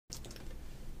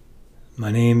My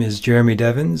name is Jeremy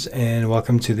Devins, and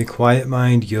welcome to the Quiet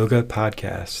Mind Yoga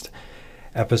Podcast,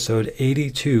 episode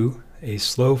 82, a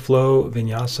slow flow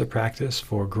Vinyasa practice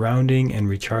for grounding and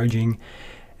recharging.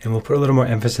 And we'll put a little more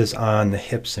emphasis on the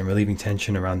hips and relieving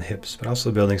tension around the hips, but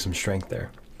also building some strength there.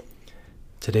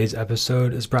 Today's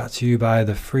episode is brought to you by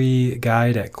the free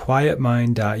guide at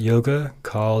quietmind.yoga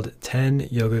called 10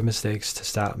 Yoga Mistakes to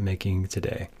Stop Making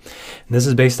Today. And this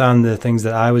is based on the things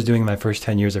that I was doing in my first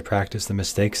 10 years of practice, the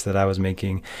mistakes that I was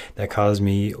making that caused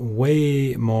me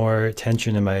way more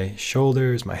tension in my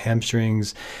shoulders, my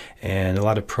hamstrings, and a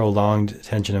lot of prolonged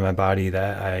tension in my body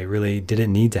that I really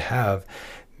didn't need to have.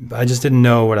 I just didn't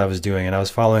know what I was doing, and I was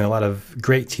following a lot of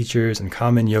great teachers and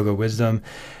common yoga wisdom,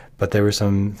 but there were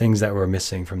some things that were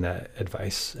missing from that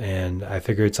advice. And I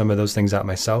figured some of those things out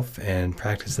myself and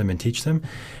practice them and teach them.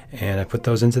 And I put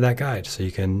those into that guide so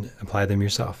you can apply them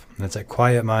yourself. And that's at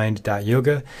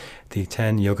quietmind.yoga, the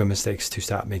 10 yoga mistakes to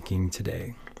stop making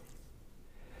today.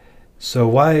 So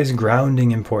why is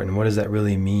grounding important? What does that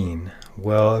really mean?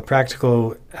 Well, a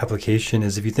practical application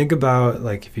is if you think about,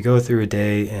 like, if you go through a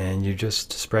day and you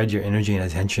just spread your energy and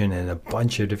attention in a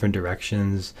bunch of different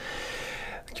directions,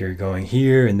 you're going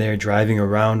here and there, driving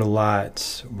around a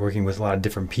lot, working with a lot of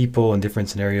different people in different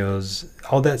scenarios,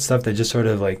 all that stuff that just sort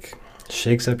of like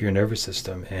shakes up your nervous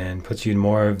system and puts you in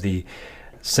more of the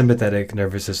sympathetic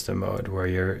nervous system mode where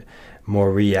you're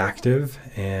more reactive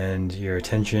and your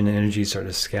attention and energy sort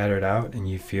of scattered out and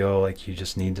you feel like you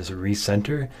just need to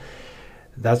recenter.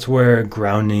 That's where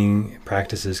grounding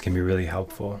practices can be really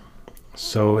helpful.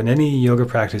 So in any yoga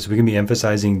practice, we can be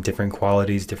emphasizing different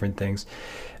qualities, different things.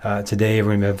 Today, we're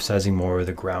going to be emphasizing more of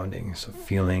the grounding. So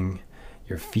feeling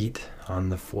your feet on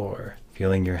the floor,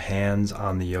 feeling your hands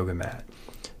on the yoga mat,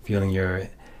 feeling your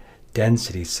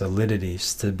density, solidity,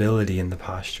 stability in the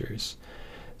postures.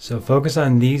 So focus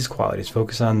on these qualities.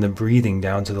 Focus on the breathing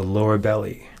down to the lower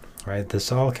belly, right?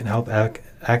 This all can help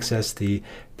access the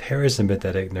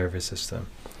parasympathetic nervous system,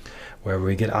 where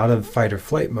we get out of fight or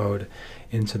flight mode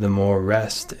into the more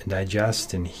rest and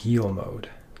digest and heal mode.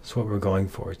 That's what we're going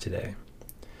for today.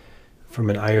 From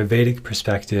an Ayurvedic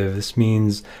perspective, this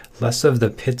means less of the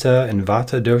Pitta and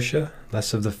Vata dosha,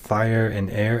 less of the fire and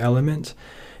air element,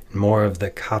 and more of the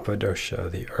Kapha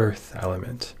dosha, the earth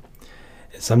element.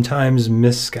 It's sometimes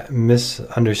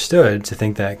misunderstood to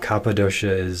think that Kapha dosha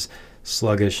is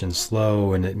sluggish and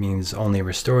slow and it means only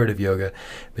restorative yoga,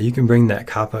 but you can bring that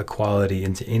Kapha quality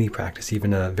into any practice,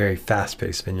 even a very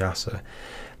fast-paced vinyasa.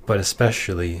 But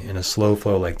especially in a slow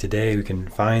flow like today, we can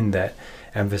find that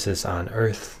emphasis on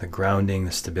earth, the grounding,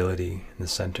 the stability, and the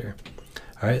center.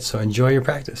 All right, so enjoy your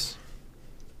practice.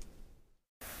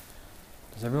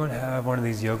 Does everyone have one of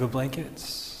these yoga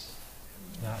blankets?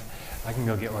 No, I can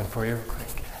go get one for you real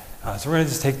quick. So we're going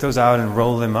to just take those out and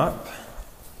roll them up.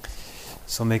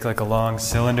 So make like a long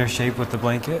cylinder shape with the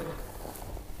blanket.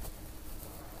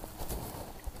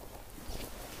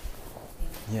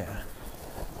 Yeah.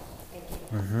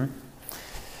 Mm-hmm.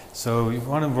 So you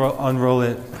want to unroll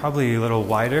it probably a little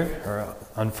wider or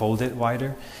unfold it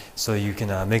wider so you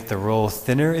can make the roll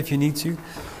thinner if you need to.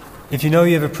 If you know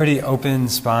you have a pretty open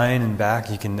spine and back,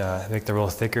 you can make the roll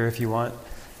thicker if you want.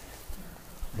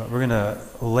 But we're going to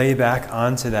lay back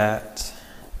onto that.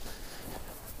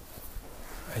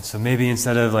 Right, so maybe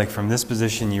instead of like from this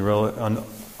position, you roll it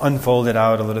unfold it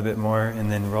out a little bit more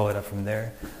and then roll it up from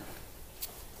there.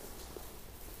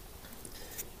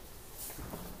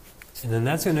 And then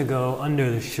that's going to go under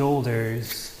the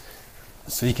shoulders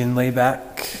so you can lay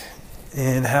back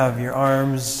and have your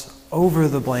arms over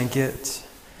the blanket,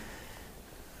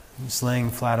 just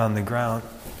laying flat on the ground.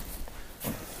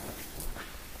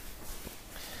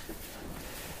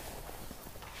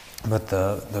 But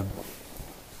the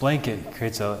blanket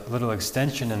creates a little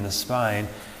extension in the spine,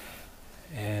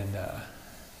 and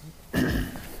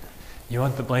you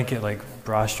want the blanket like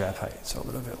bra strap height, so a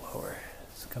little bit lower.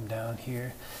 So come down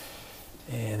here.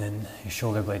 And then your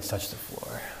shoulder blades touch the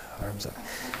floor. Arms up.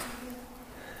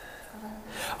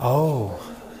 Oh,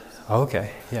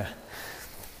 okay, yeah.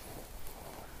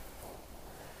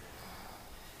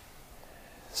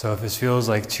 So if this feels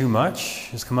like too much,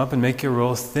 just come up and make your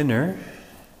roll thinner.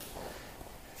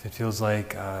 If it feels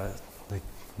like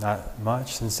not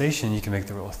much sensation, you can make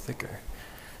the roll thicker.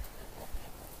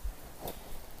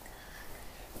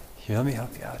 Here, let me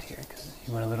help you out here because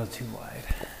you went a little too wide.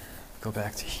 Go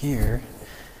back to here.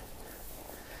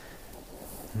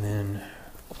 And then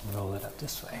roll it up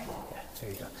this way. Yeah, there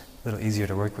you go. A little easier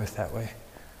to work with that way.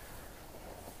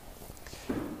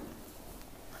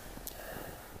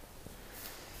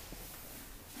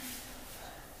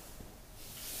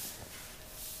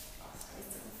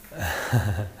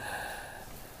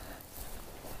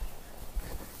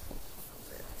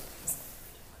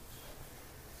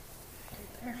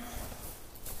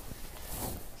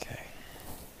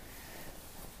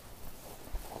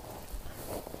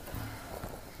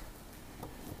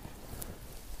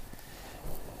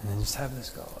 And then just have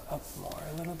this go up more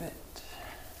a little bit.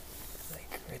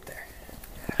 Like right there.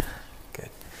 Yeah, good.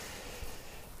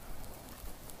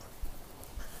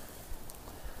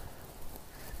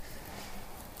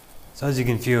 So as you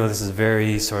can feel, this is a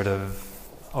very sort of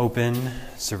open,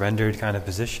 surrendered kind of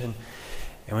position.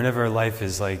 And whenever life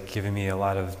is like giving me a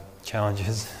lot of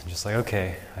challenges, I'm just like,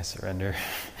 okay, I surrender.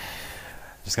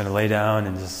 I'm just going to lay down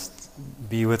and just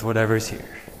be with whatever's here.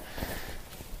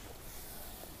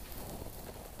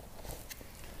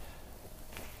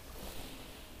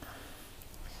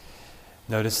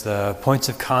 Notice the points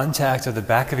of contact of the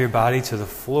back of your body to the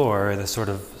floor, the sort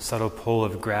of subtle pull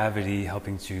of gravity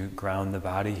helping to ground the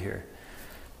body here.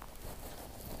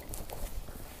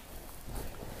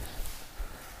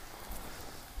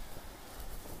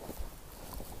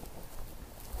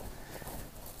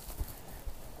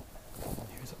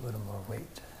 Here's a little more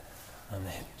weight on the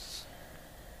hips.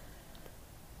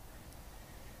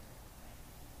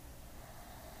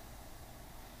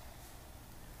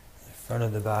 Front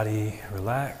of the body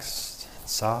relaxed,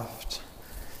 soft.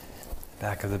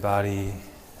 Back of the body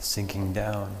sinking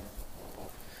down.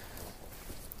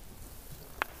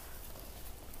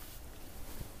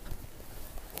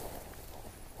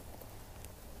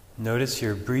 Notice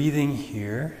your breathing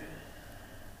here.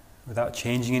 Without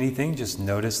changing anything, just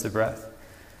notice the breath.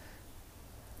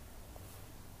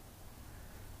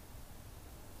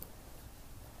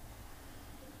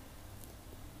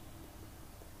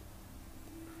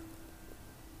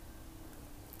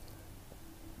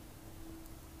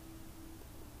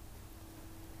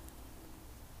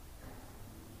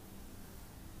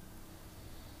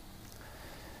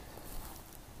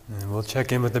 And we'll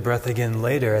check in with the breath again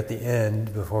later at the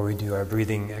end before we do our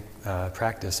breathing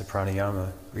practice of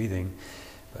pranayama breathing.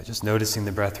 But just noticing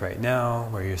the breath right now,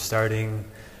 where you're starting,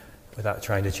 without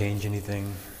trying to change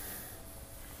anything.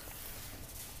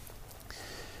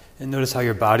 And notice how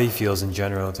your body feels in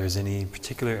general, if there's any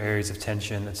particular areas of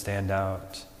tension that stand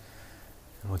out.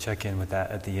 And we'll check in with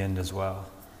that at the end as well.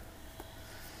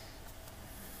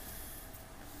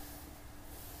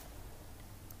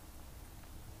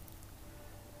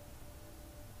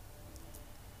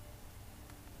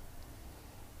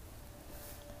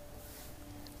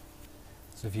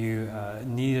 So if you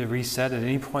need a reset at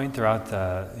any point throughout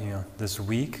this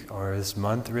week or this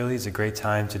month, really, is a great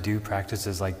time to do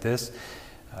practices like this.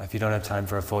 If you don't have time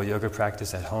for a full yoga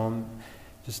practice at home,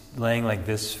 just laying like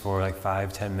this for like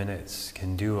 5-10 minutes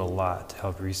can do a lot to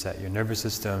help reset your nervous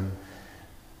system.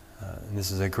 And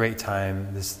this is a great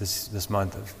time, this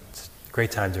month, it's a great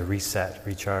time to reset,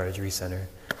 recharge, recenter.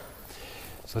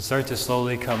 So start to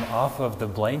slowly come off of the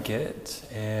blanket,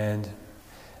 and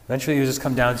eventually you just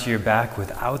come down to your back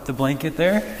without the blanket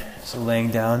there. So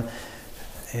laying down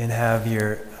and have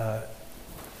your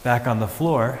back on the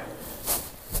floor.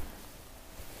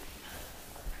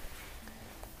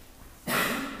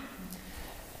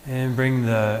 And bring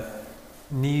the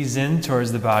knees in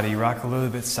towards the body. Rock a little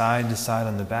bit side to side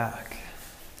on the back.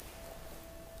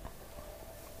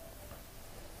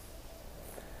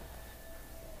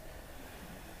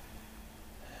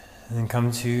 And then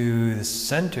come to the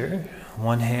center,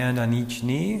 one hand on each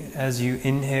knee. As you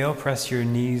inhale, press your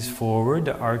knees forward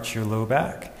to arch your low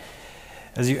back.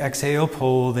 As you exhale,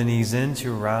 pull the knees in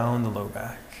to round the low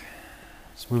back.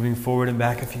 Just moving forward and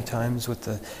back a few times with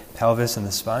the pelvis and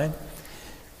the spine.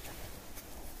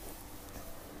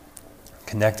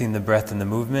 Connecting the breath and the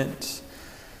movement.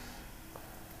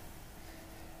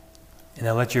 And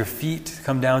now let your feet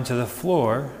come down to the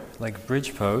floor like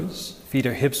bridge pose. Feet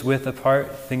are hips width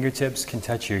apart, fingertips can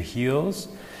touch your heels.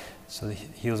 So the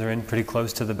heels are in pretty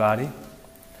close to the body.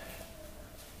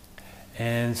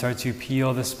 And start to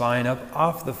peel the spine up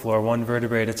off the floor, one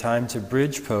vertebrae at a time, to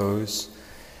bridge pose.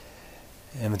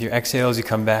 And with your exhales, you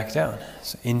come back down.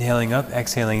 So inhaling up,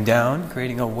 exhaling down,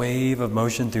 creating a wave of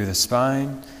motion through the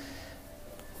spine.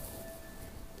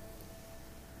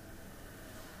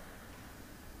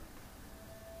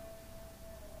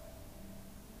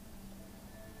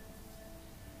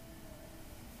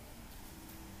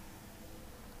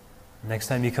 Next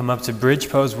time you come up to bridge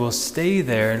pose, we'll stay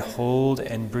there and hold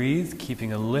and breathe,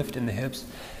 keeping a lift in the hips.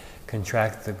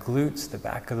 Contract the glutes, the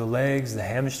back of the legs, the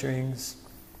hamstrings.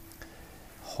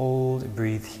 Hold,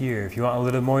 breathe here. If you want a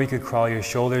little more, you could crawl your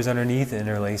shoulders underneath and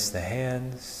interlace the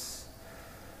hands.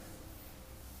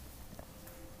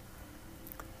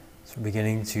 So we're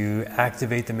beginning to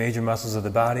activate the major muscles of the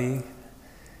body,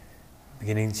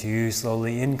 beginning to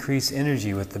slowly increase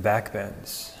energy with the back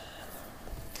bends.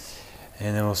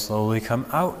 And then we'll slowly come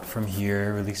out from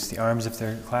here, release the arms if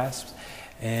they're clasped,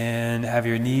 and have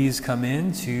your knees come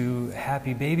into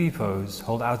happy baby pose.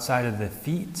 Hold outside of the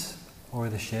feet or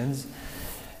the shins,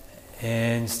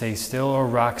 And stay still or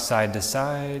rock side to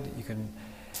side. You can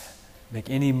make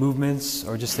any movements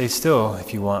or just stay still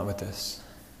if you want with this.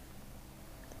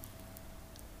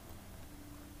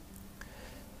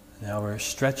 Now we're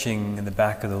stretching in the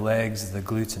back of the legs, the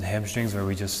glutes and hamstrings where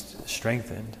we just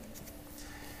strengthened.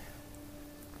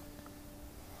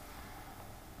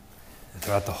 And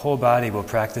throughout the whole body, we'll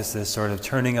practice this sort of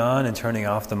turning on and turning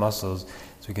off the muscles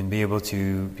so we can be able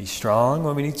to be strong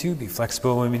when we need to, be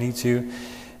flexible when we need to,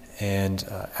 and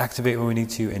activate when we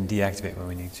need to, and deactivate when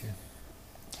we need to.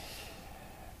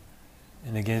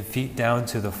 And again, feet down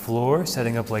to the floor,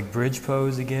 setting up like bridge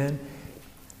pose again.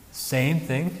 Same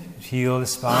thing, heel the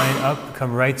spine up,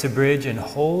 come right to bridge and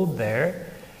hold there.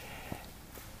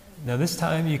 Now this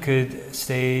time you could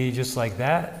stay just like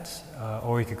that,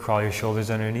 or you could crawl your shoulders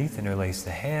underneath, interlace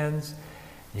the hands.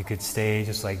 You could stay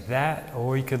just like that,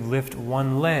 or you could lift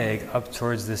one leg up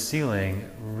towards the ceiling,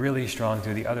 really strong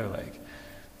through the other leg.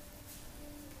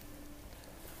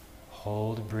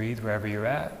 Hold, breathe wherever you're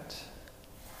at.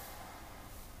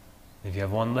 If you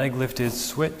have one leg lifted,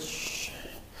 switch.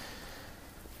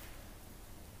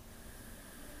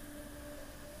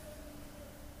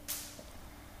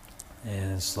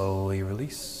 And slowly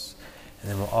release.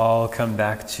 And then we'll all come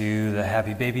back to the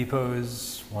happy baby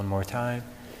pose one more time.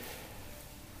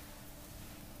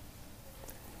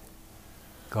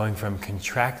 Going from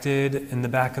contracted in the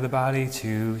back of the body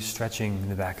to stretching in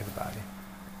the back of the body.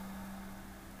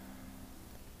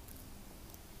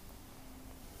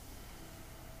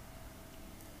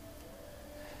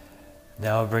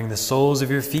 Now bring the soles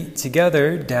of your feet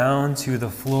together down to the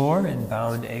floor in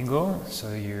bound angle.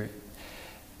 So your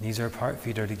knees are apart,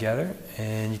 feet are together.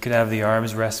 And you could have the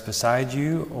arms rest beside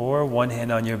you, or one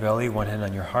hand on your belly, one hand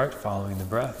on your heart, following the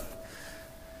breath.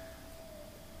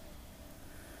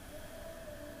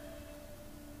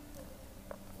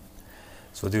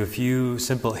 So we'll do a few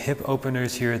simple hip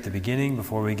openers here at the beginning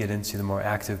before we get into the more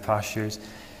active postures.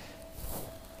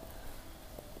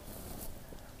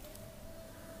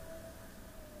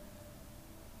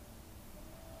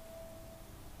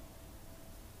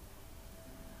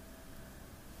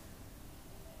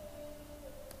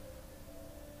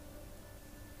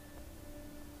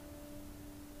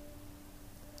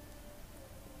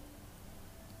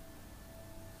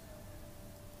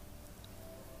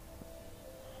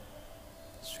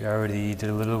 We already did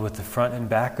a little with the front and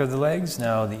back of the legs,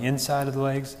 now the inside of the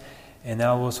legs, and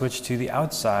now we'll switch to the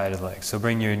outside of the legs. So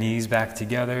bring your knees back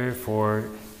together for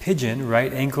pigeon,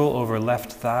 right ankle over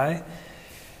left thigh.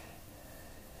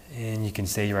 And you can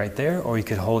stay right there, or you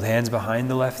could hold hands behind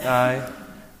the left thigh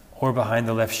or behind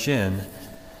the left shin.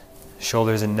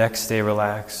 Shoulders and neck stay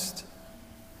relaxed.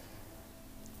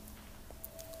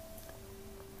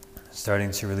 Starting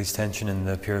to release tension in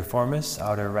the piriformis,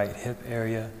 outer right hip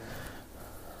area.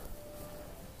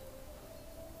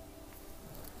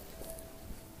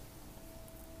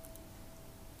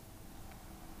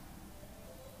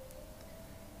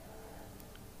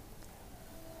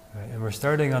 And we're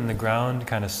starting on the ground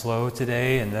kind of slow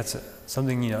today, and that's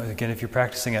something, again, if you're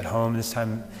practicing at home this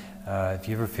time, if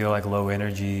you ever feel like low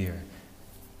energy or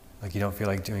like you don't feel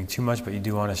like doing too much but you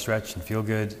do want to stretch and feel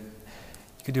good,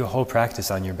 you could do a whole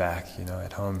practice on your back,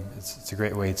 at home. It's a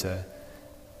great way to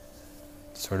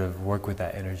sort of work with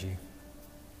that energy.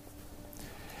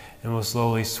 And we'll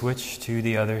slowly switch to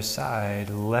the other side,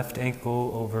 left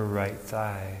ankle over right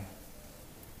thigh.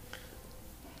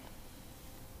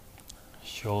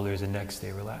 Shoulders and neck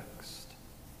stay relaxed.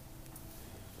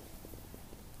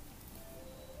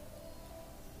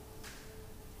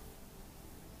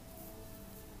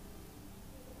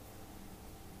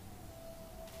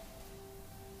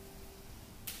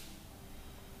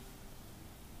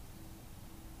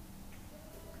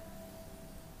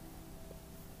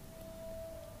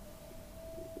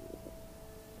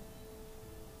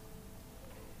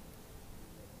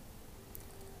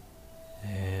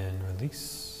 And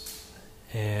release.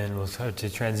 And we'll start to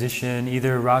transition,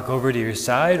 either rock over to your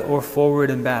side or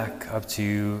forward and back up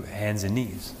to hands and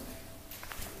knees.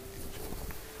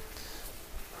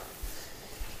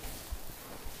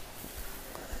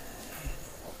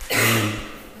 And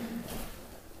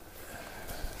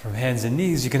from hands and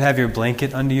knees, you can have your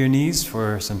blanket under your knees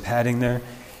for some padding there.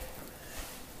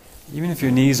 Even if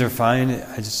your knees are fine,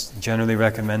 I just generally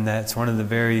recommend that. It's one of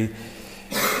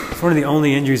the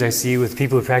only injuries I see with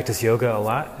people who practice yoga a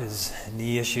lot is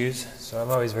knee issues. So I'm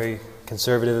always very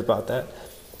conservative about that.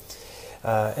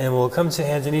 And we'll come to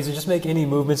hands and knees and just make any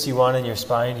movements you want in your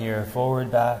spine here.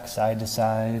 Forward, back, side to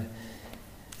side.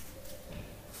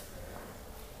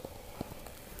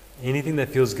 Anything that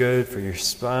feels good for your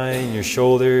spine, your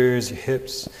shoulders, your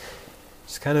hips.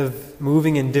 Just kind of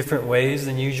moving in different ways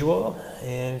than usual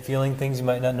and feeling things you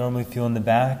might not normally feel in the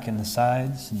back and the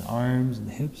sides and the arms and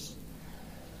the hips.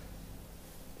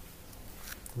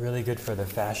 Really good for the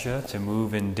fascia to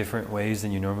move in different ways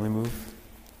than you normally move.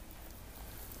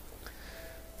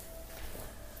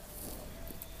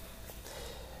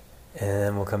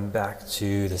 And we'll come back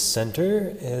to the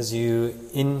center as you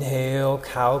inhale,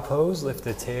 cow pose, lift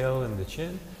the tail and the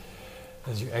chin.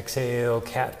 As you exhale,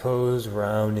 cat pose,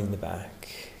 rounding the back.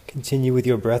 Continue with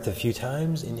your breath a few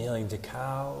times, inhaling to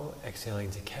cow,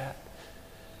 exhaling to cat.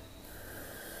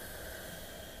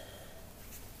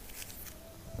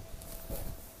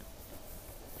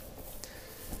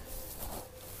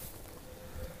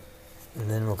 And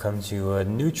then we'll come to a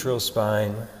neutral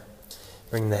spine.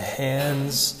 Bring the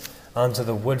hands onto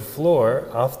the wood floor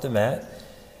off the mat.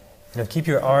 Now keep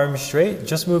your arms straight.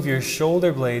 Just move your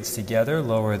shoulder blades together,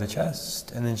 lower the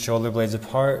chest, and then shoulder blades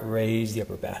apart, raise the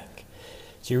upper back.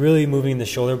 So you're really moving the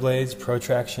shoulder blades,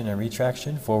 protraction and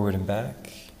retraction, forward and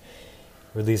back.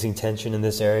 Releasing tension in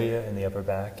this area in the upper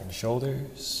back and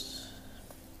shoulders.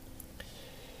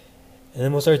 And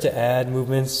then we'll start to add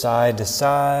movements side to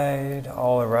side,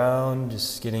 all around,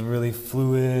 just getting really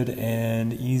fluid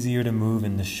and easier to move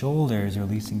in the shoulders,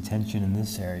 releasing tension in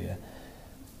this area.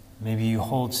 Maybe you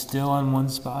hold still on one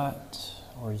spot,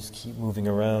 or just keep moving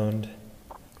around.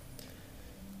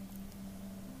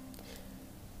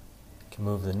 You can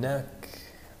move the neck,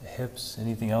 the hips,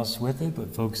 anything else with it,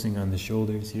 but focusing on the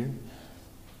shoulders here.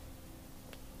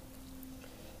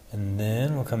 And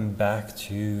then we'll come back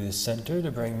to the center to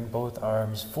bring both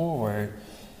arms forward.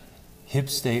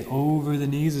 Hips stay over the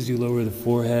knees as you lower the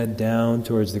forehead down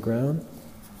towards the ground.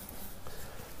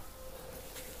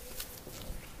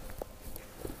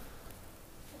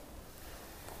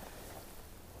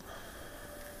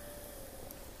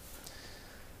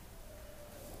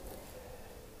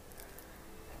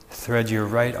 Thread your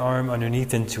right arm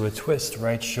underneath into a twist,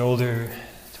 right shoulder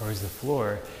towards the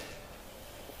floor.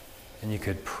 And you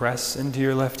could press into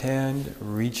your left hand,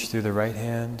 reach through the right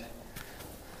hand.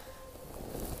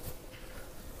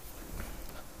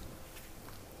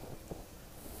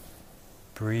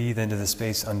 Breathe into the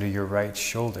space under your right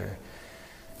shoulder.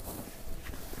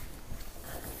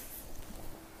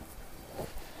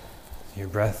 Your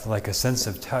breath like a sense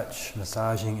of touch,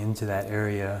 massaging into that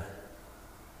area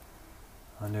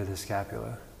under the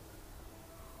scapula.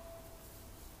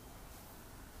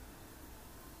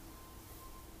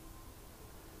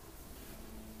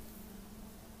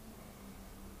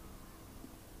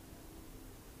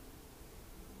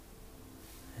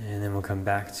 And then we'll come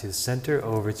back to the center,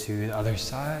 over to the other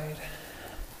side.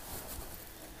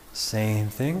 Same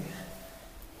thing.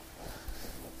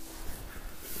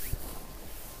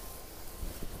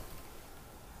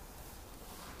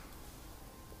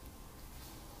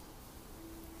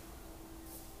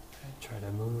 Try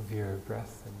to move your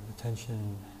breath and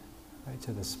attention right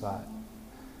to the spot.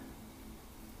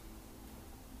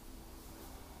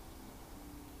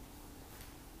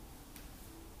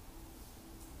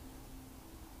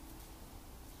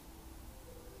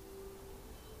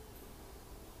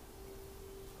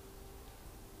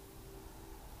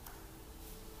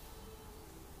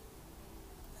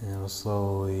 And we'll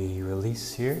slowly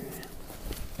release here.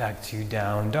 Back to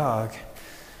down dog.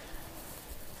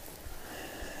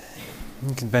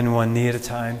 You can bend one knee at a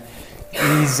time,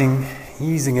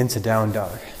 easing into down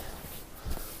dog.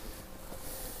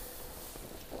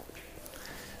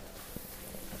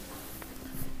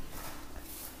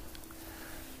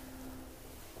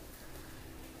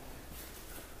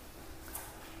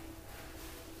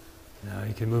 Now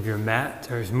you can move your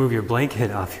mat, or move your blanket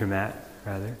off your mat,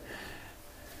 rather.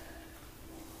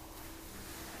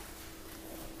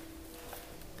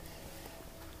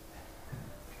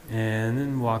 And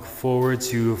then walk forward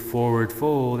to a forward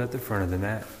fold at the front of the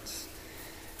mat.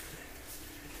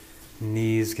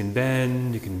 Knees can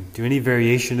bend. You can do any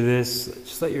variation of this.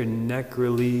 Just let your neck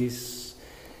release.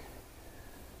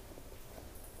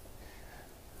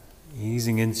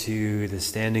 Easing into the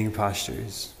standing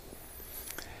postures.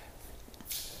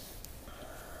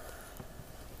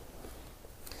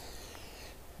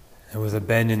 And with a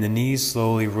bend in the knees,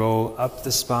 slowly roll up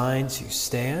the spine to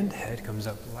stand. Head comes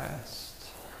up last.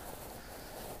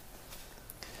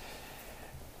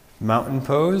 Mountain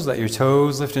pose, let your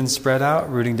toes lift and spread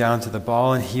out, rooting down to the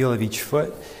ball and heel of each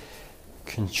foot.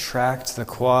 Contract the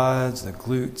quads, the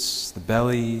glutes, the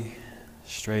belly,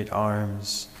 straight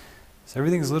arms. So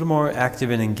everything's a little more active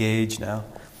and engaged now.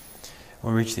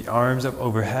 We'll reach the arms up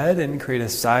overhead and create a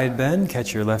side bend.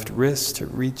 Catch your left wrist to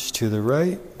reach to the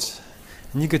right.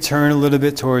 And you could turn a little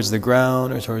bit towards the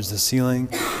ground or towards the ceiling.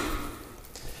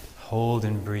 Hold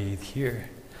and breathe here.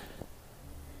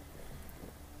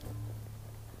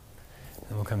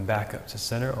 Then we'll come back up to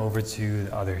center, over to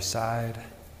the other side.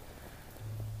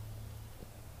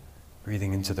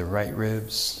 Breathing into the right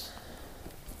ribs.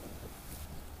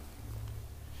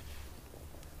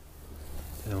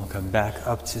 Then we'll come back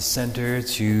up to center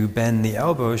to bend the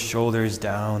elbows, shoulders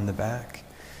down the back.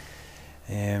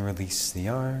 And release the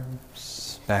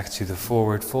arms. Back to the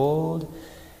forward fold.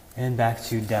 And back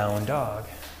to down dog.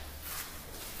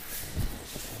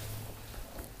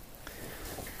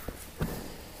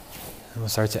 And we'll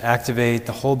start to activate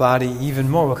the whole body even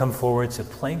more. We'll come forward to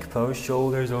plank pose,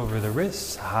 shoulders over the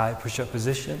wrists, high push-up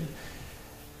position.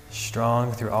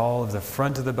 Strong through all of the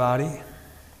front of the body.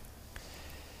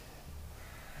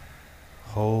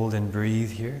 Hold and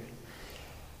breathe here.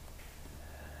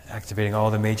 Activating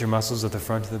all the major muscles of the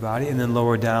front of the body, and then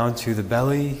lower down to the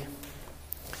belly.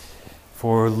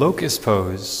 For locust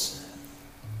pose,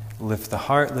 lift the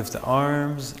heart, lift the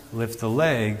arms, lift the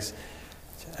legs,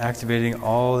 activating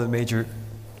all the major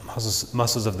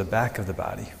muscles of the back of the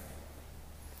body.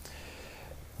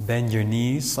 Bend your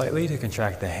knees slightly to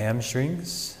contract the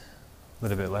hamstrings. A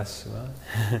little bit less.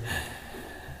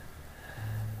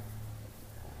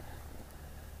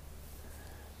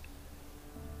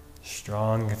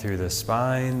 Strong through the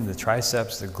spine, the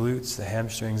triceps, the glutes, the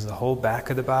hamstrings, the whole back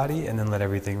of the body, and then let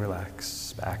everything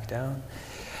relax. Back down.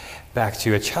 Back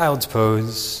to a child's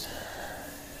pose.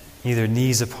 Either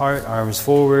knees apart, arms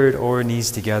forward, or knees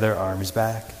together, arms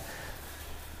back.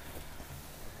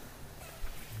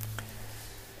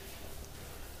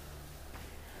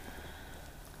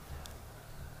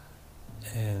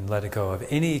 And let it go of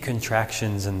any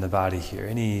contractions in the body here,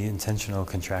 any intentional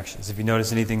contractions. If you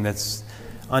notice anything that's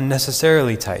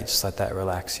unnecessarily tight, just let that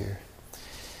relax here.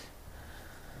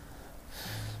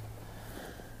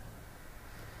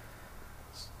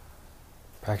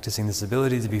 Practicing this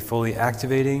ability to be fully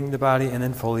activating the body and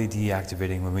then fully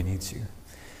deactivating when we need to.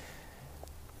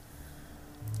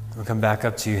 We'll come back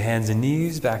up to hands and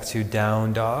knees, back to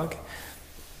down dog.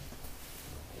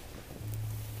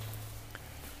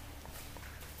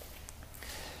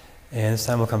 And this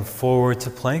time we'll come forward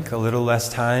to plank, a little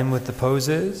less time with the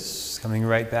poses, coming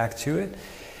right back to it.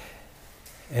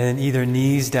 And either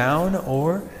knees down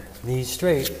or knees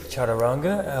straight.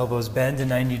 Chaturanga, elbows bend to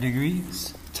 90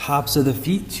 degrees. Tops of the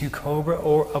feet to cobra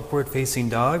or upward facing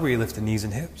dog, where you lift the knees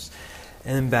and hips.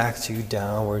 And then back to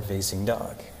downward facing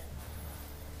dog.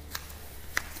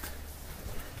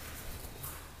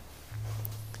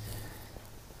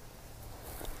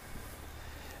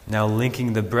 Now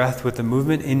linking the breath with the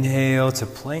movement, inhale to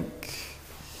plank.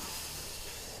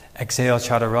 Exhale,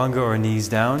 chaturanga or knees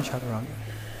down, chaturanga.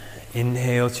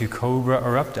 Inhale to cobra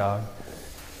or up dog.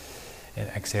 And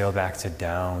exhale back to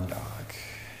down dog.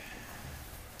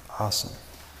 Awesome.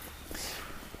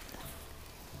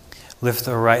 Lift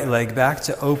the right leg back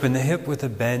to open the hip with a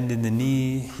bend in the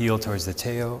knee, heel towards the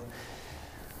tail.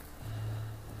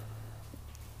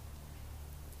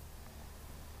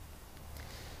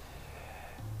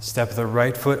 Step the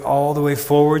right foot all the way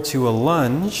forward to a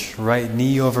lunge, right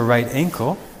knee over right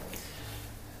ankle.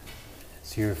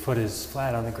 So your foot is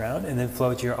flat on the ground, and then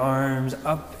float your arms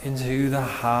up into the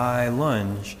high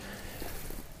lunge.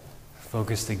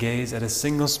 Focus the gaze at a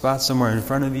single spot somewhere in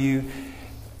front of you.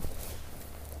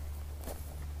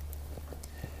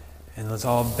 And let's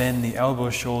all bend the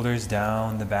elbows, shoulders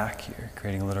down the back here,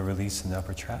 creating a little release in the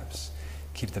upper traps.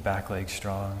 Keep the back leg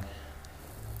strong.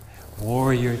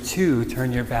 Warrior 2,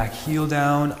 turn your back heel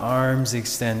down, arms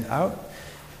extend out.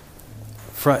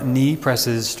 Front knee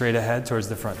presses straight ahead towards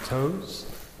the front toes.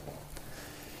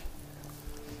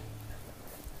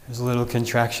 There's a little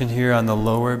contraction here on the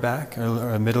lower back,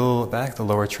 or middle back, the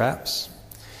lower traps.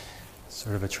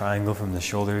 Sort of a triangle from the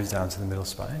shoulders down to the middle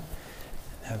spine.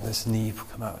 Have this knee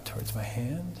come out towards my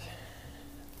hand.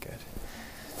 Good.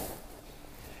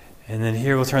 And then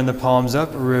here we'll turn the palms up,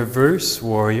 reverse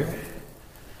warrior.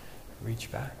 Reach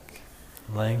back,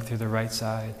 length through the right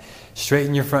side.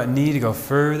 Straighten your front knee to go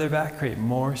further back, create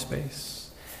more space.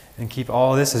 And keep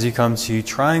all this as you come to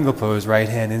triangle pose, right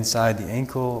hand inside the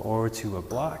ankle or to a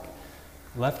block.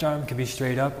 Left arm can be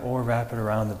straight up or wrap it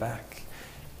around the back.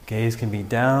 Gaze can be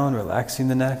down, relaxing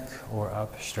the neck, or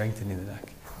up, strengthening the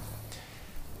neck.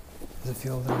 Does it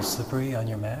feel a little slippery on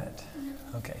your mat?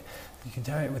 Okay. You can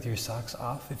tie it with your socks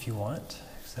off if you want,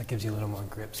 because that gives you a little more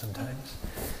grip sometimes.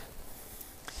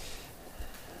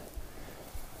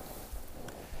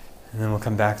 And then we'll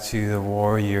come back to the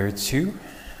warrior 2.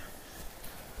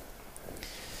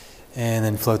 And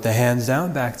then float the hands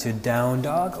down, back to down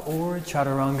dog or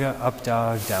chaturanga, up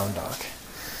dog, down dog.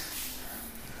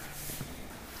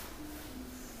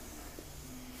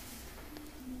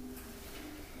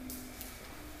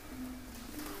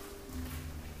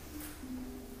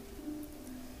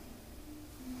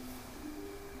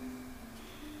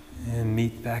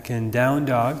 back in down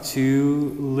dog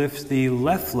to lift the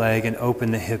left leg and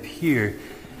open the hip here.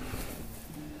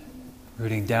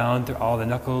 Rooting down through all the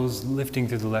knuckles, lifting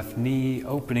through the left knee,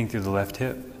 opening through the left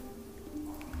hip.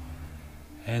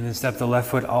 And then step the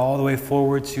left foot all the way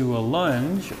forward to a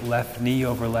lunge, left knee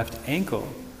over left ankle.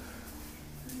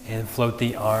 And float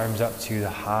the arms up to the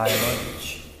high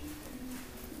lunge.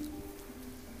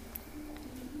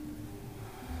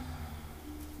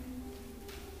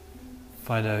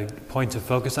 Find a point to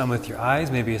focus on with your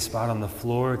eyes, maybe a spot on the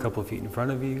floor a couple of feet in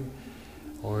front of you,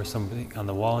 or something on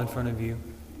the wall in front of you.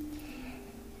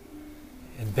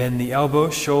 And bend the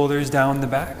elbows, shoulders down the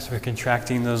back. So we're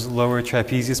contracting those lower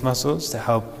trapezius muscles to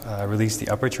help release the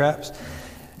upper traps.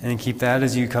 And keep that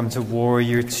as you come to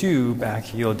warrior two, back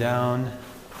heel down,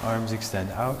 arms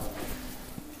extend out.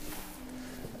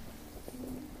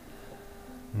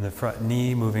 And the front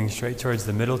knee moving straight towards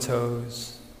the middle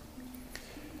toes.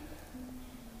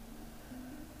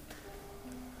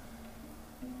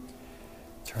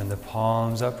 Turn the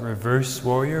palms up, reverse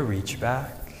warrior, reach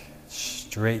back.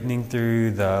 Straightening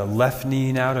through the left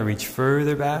knee now to reach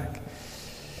further back.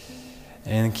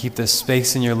 And keep the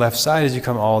space in your left side as you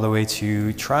come all the way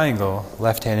to triangle.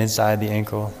 Left hand inside the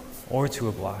ankle or to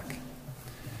a block.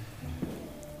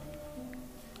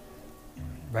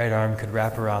 Right arm could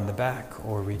wrap around the back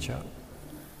or reach up.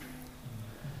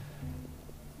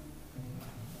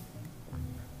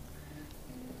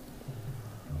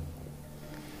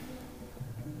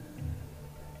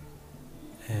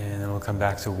 And then we'll come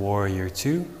back to warrior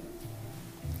two.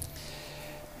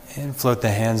 And float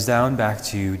the hands down back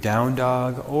to down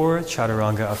dog or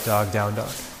chaturanga up dog, down dog.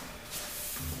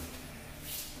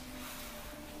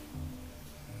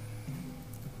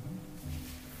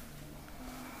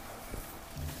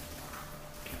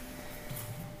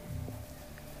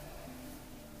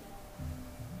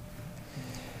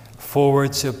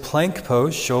 Forward to plank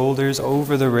pose, shoulders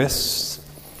over the wrists.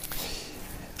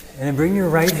 And then bring your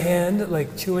right hand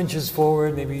like 2 inches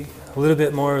forward, maybe a little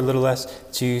bit more, a little less,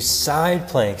 to side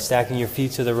plank, stacking your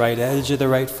feet to the right edge of the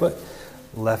right foot.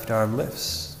 Left arm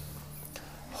lifts.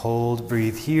 Hold,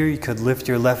 breathe here. You could lift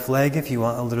your left leg if you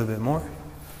want a little bit more.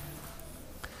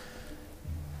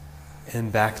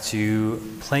 And back to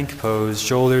plank pose,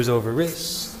 shoulders over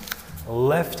wrists.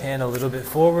 Left hand a little bit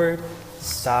forward,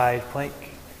 side plank.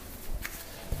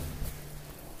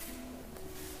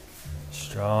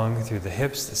 Strong through the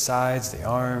hips, the sides, the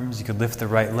arms. You could lift the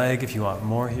right leg if you want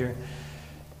more here.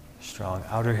 Strong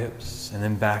outer hips. And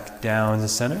then back down to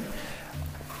center.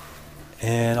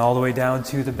 And all the way down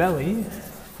to the belly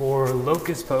for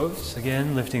locust pose.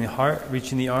 Again, lifting the heart,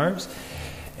 reaching the arms.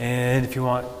 And if you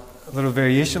want a little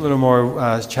variation, a little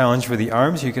more challenge for the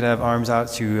arms, you could have arms out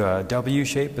to a W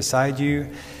shape beside you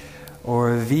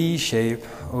or a V shape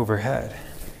overhead.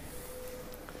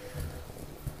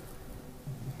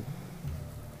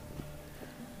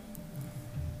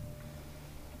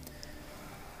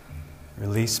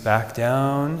 Release back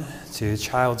down to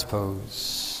child's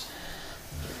pose.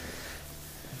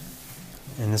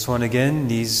 And this one again,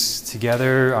 knees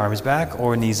together, arms back,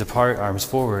 or knees apart, arms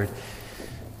forward.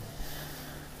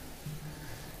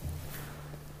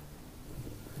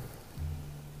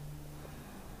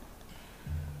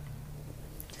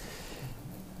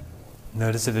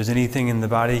 Notice if there's anything in the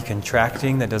body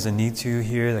contracting that doesn't need to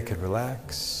here that could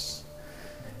relax.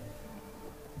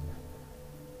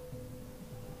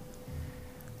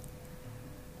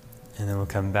 And then we'll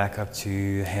come back up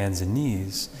to hands and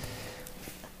knees.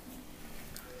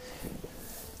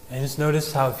 And just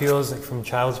notice how it feels like from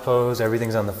child's pose,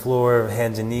 everything's on the floor,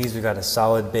 hands and knees, we've got a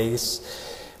solid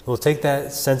base. We'll take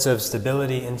that sense of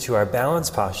stability into our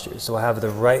balance posture. So we'll have the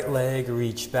right leg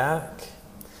reach back.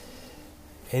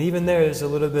 And even there's a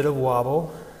little bit of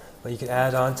wobble, but you can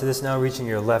add on to this now, reaching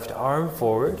your left arm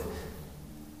forward.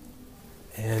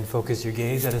 And focus your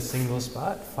gaze at a single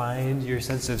spot. Find your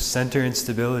sense of center and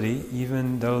stability,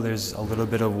 even though there's a little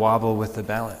bit of wobble with the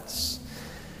balance.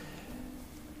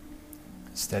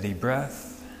 Steady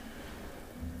breath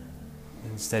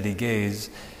and steady gaze.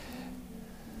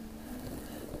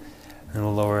 And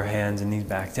we'll lower hands and knees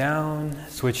back down.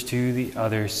 Switch to the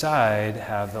other side.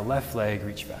 Have the left leg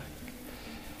reach back.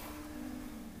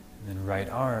 And then right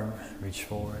arm reach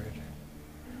forward.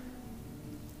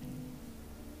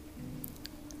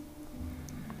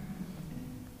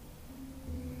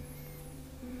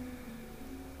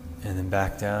 And then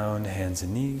back down, hands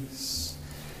and knees.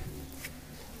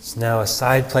 It's now a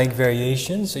side plank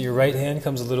variation. So your right hand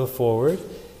comes a little forward.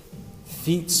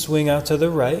 Feet swing out to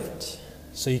the right.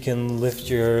 So you can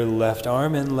lift your left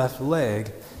arm and left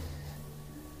leg.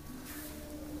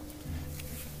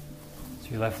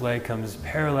 So your left leg comes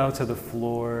parallel to the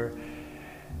floor.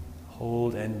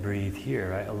 hold and breathe here,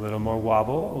 right? A little more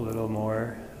wobble, a little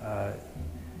more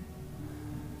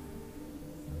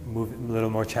move, a little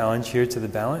more challenge here to the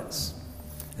balance.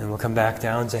 And we'll come back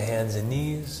down to hands and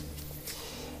knees.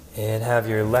 And have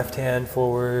your left hand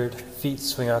forward, feet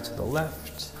swing out to the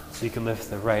left, so you can lift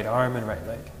the right arm and right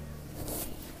leg.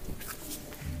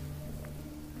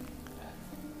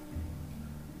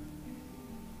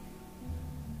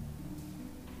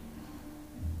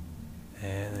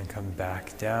 And then come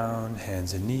back down,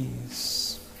 hands and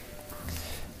knees.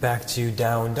 Back to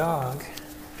down dog.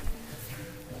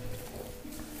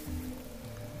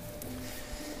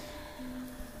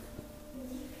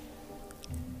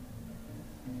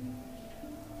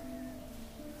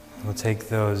 We'll take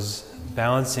those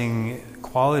balancing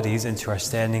qualities into our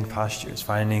standing postures,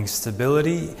 finding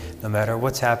stability no matter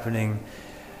what's happening.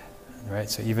 Right?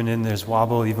 So even when there's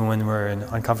wobble, even when we're in an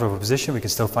uncomfortable position, we can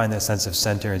still find that sense of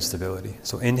center and stability.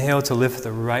 So inhale to lift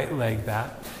the right leg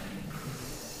back.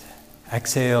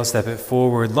 Exhale, step it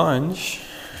forward, lunge.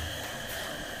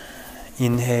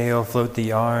 Inhale, float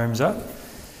the arms up.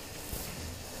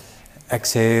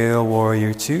 Exhale,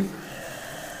 warrior two.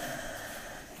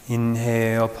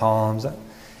 Inhale, palms up.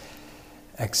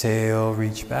 Exhale,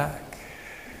 reach back.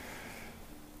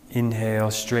 Inhale,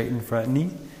 straighten front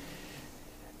knee.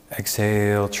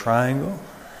 Exhale, triangle.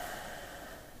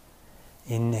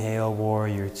 Inhale,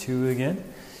 warrior two again.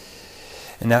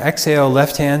 And now exhale,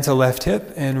 left hand to left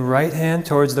hip and right hand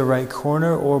towards the right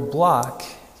corner or block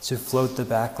to float the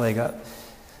back leg up,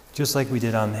 just like we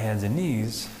did on the hands and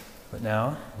knees, but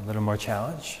now a little more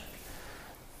challenge.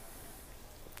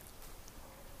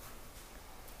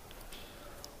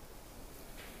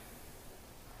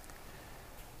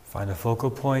 Find a focal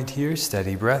point here,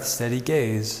 steady breath, steady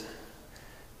gaze.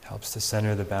 Helps to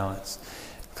center the balance.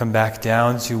 Come back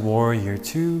down to warrior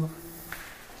two.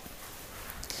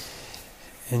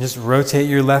 And just rotate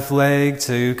your left leg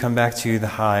to come back to the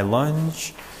high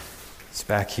lunge. This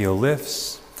back heel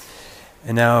lifts.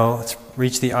 And now let's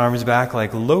reach the arms back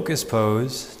like locust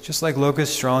pose. Just like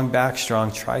locust, strong back,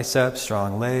 strong triceps,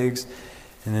 strong legs.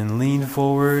 And then lean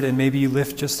forward and maybe you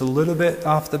lift just a little bit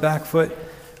off the back foot.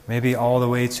 Maybe all the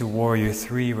way to warrior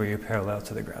three where you're parallel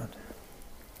to the ground.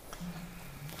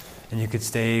 And you could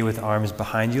stay with arms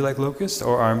behind you like locust,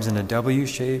 or arms in a W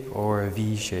shape or a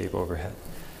V shape overhead.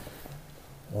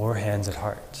 Or hands at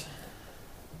heart.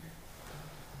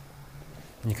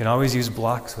 And you can always use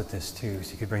blocks with this too,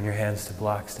 so you could bring your hands to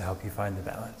blocks to help you find the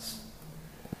balance.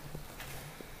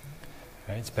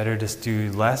 Right? It's better to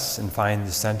do less and find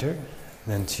the center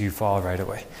than to fall right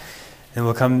away. And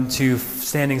we'll come to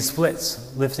standing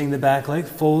splits, lifting the back leg,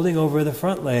 folding over the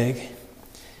front leg.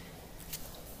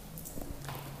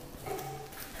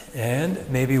 And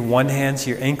maybe one hand to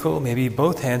your ankle, maybe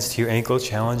both hands to your ankle,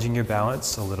 challenging your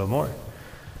balance a little more.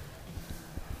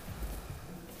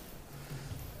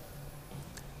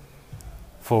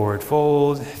 Forward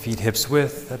fold, feet hips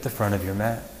width at the front of your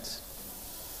mat.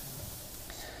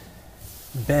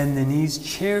 Bend the knees,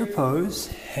 chair pose.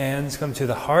 Hands come to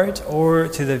the heart or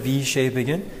to the V shape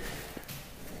again.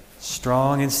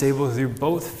 Strong and stable through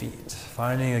both feet.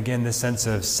 Finding again the sense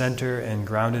of center and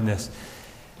groundedness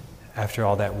after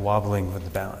all that wobbling with the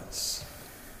balance.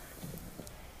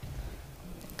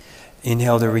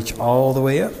 Inhale to reach all the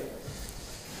way up.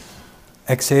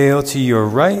 Exhale to your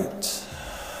right.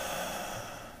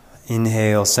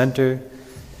 Inhale, center.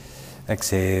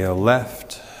 Exhale,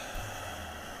 left.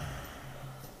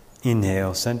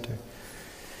 Inhale, center.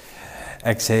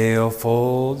 Exhale,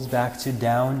 folds back to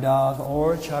down dog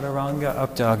or chaturanga,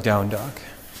 up dog, down dog.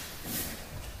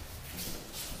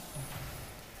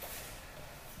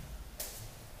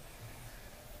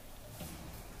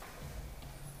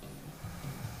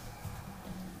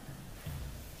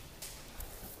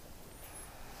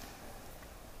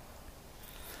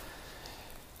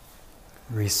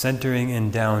 Recentering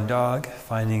in down dog,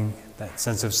 finding that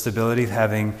sense of stability,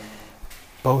 having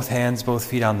both hands, both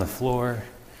feet on the floor.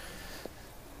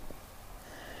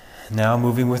 Now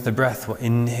moving with the breath, we'll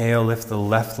inhale, lift the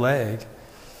left leg.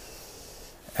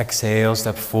 Exhale,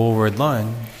 step forward,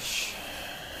 lunge.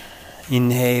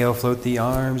 Inhale, float the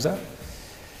arms up.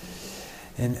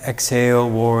 And exhale,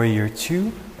 warrior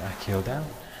two, back heel down.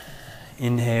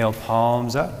 Inhale,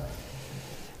 palms up.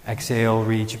 Exhale,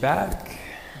 reach back.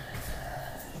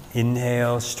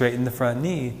 Inhale, straighten the front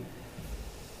knee.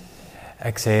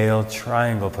 Exhale,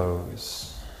 triangle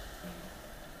pose.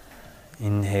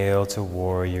 Inhale to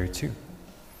warrior two.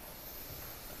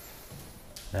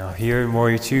 Now here in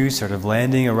warrior two, sort of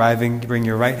landing, arriving, bring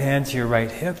your right hand to your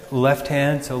right hip, left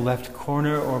hand to left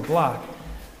corner or block,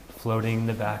 floating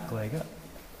the back leg up.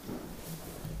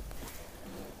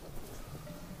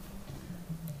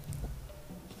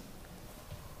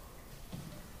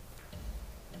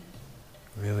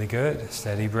 Really good.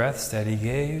 Steady breath, steady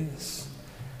gaze.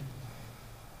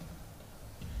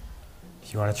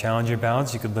 If you want to challenge your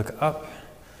balance, you could look up.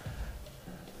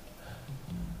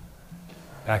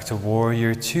 Back to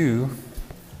warrior 2.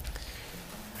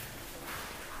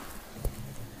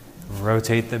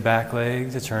 Rotate the back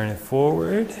leg to turn it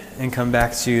forward and come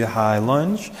back to the high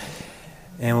lunge.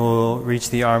 And we'll reach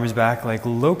the arms back like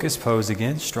locust pose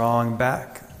again. Strong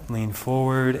back. Lean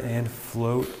forward and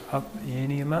float up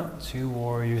any amount to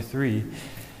warrior 3.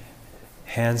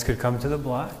 Hands could come to the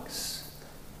blocks.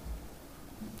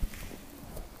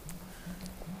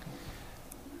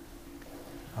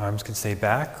 Arms can stay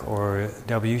back or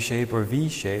W shape or V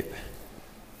shape.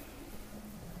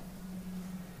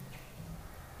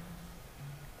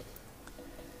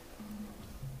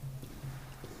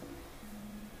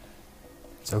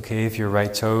 It's okay if your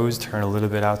right toes turn a little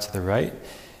bit out to the right.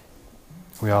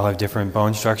 We all have different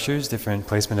bone structures, different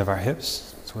placement of our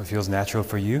hips. That's what feels natural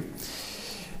for you.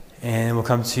 And we'll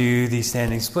come to the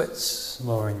standing splits,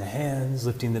 lowering the hands,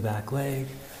 lifting the back leg.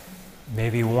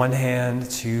 Maybe one hand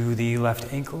to the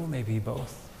left ankle, maybe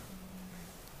both.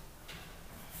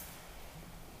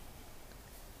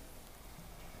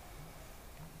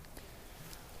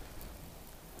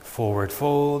 Forward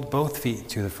fold, both feet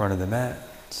to the front of the mat.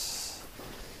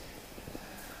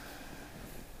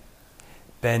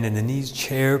 Bend in the knees,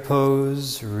 chair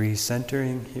pose,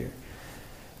 recentering here.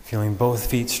 Feeling both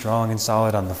feet strong and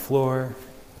solid on the floor.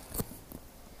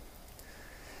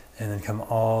 And then come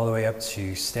all the way up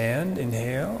to stand,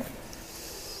 inhale.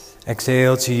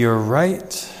 Exhale to your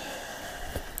right.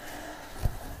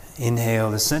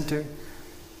 Inhale to center.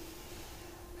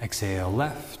 Exhale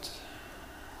left.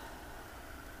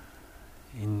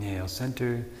 Inhale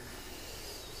center.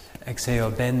 Exhale,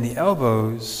 bend the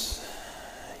elbows.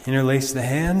 Interlace the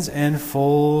hands and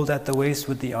fold at the waist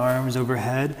with the arms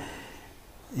overhead.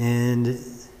 And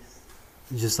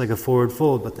just like a forward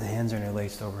fold, but the hands are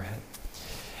interlaced overhead.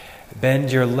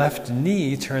 Bend your left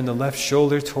knee, turn the left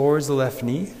shoulder towards the left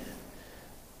knee.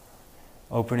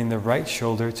 Opening the right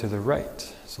shoulder to the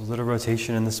right. So a little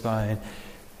rotation in the spine.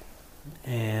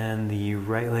 And the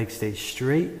right leg stays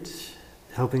straight,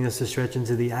 helping us to stretch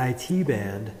into the IT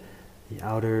band, the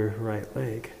outer right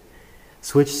leg.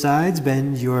 Switch sides,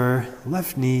 bend your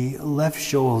left knee, left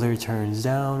shoulder turns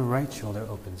down, right shoulder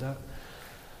opens up.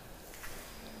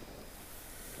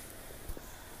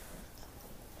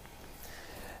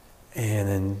 And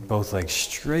then both legs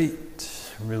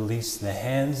straight, release the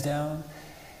hands down,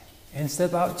 and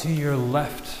step out to your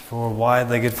left for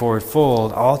wide-legged forward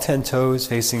fold, all 10 toes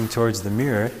facing towards the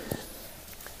mirror.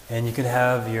 And you can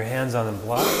have your hands on the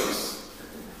blocks.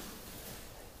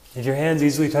 If your hands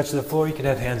easily touch the floor, you can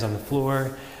have hands on the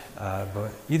floor.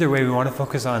 But either way, we want to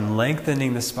focus on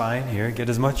lengthening the spine here. Get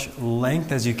as much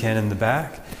length as you can in the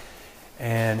back.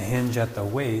 And hinge at the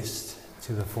waist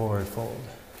to the forward fold.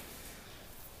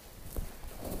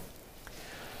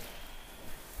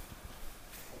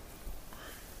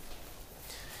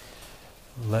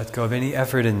 Let go of any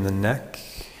effort in the neck.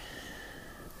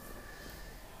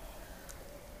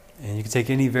 And you can take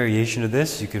any variation of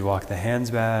this. You could walk the hands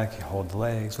back, hold the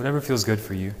legs, whatever feels good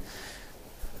for you.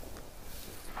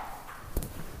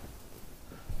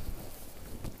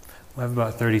 We'll have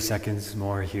about 30 seconds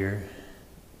more here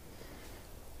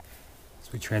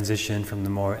as we transition from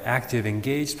the more active,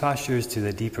 engaged postures to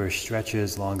the deeper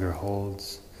stretches, longer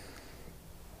holds.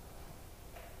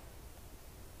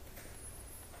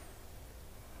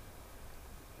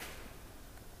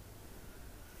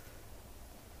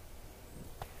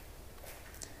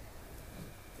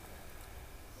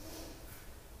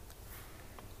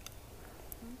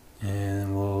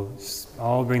 And we'll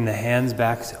all bring the hands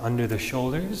back under the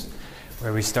shoulders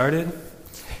where we started.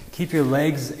 Keep your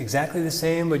legs exactly the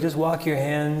same, but just walk your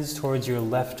hands towards your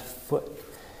left foot.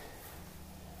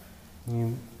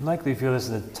 You likely feel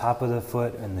this at the top of the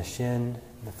foot and the shin,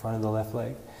 the front of the left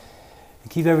leg.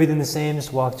 And keep everything the same,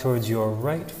 just walk towards your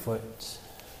right foot.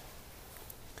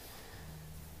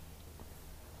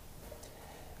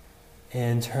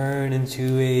 And turn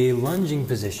into a lunging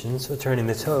position, so turning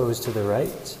the toes to the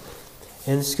right.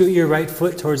 And scoot your right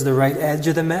foot towards the right edge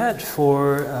of the mat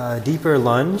for a deeper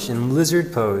lunge in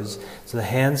lizard pose. So the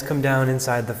hands come down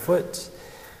inside the foot.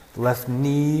 Left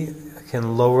knee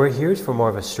can lower here for more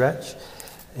of a stretch.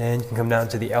 And you can come down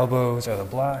to the elbows or the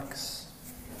blocks.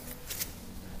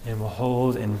 And we'll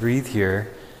hold and breathe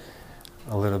here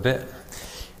a little bit.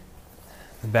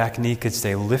 The back knee could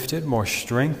stay lifted, more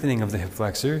strengthening of the hip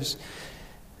flexors.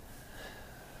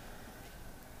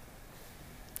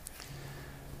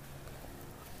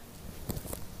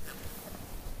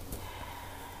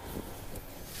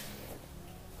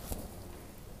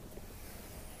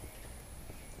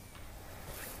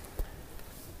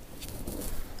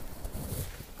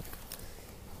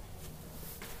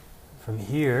 From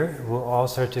here, we'll all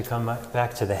start to come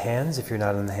back to the hands if you're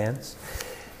not on the hands.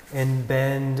 And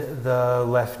bend the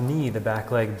left knee, the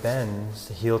back leg bends,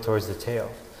 the heel towards the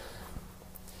tail.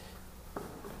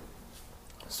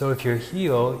 So if your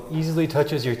heel easily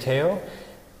touches your tail,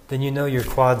 then you know your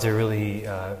quads are really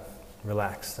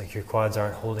relaxed, like your quads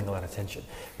aren't holding a lot of tension.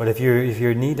 But if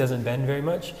your knee doesn't bend very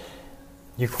much,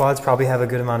 your quads probably have a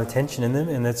good amount of tension in them,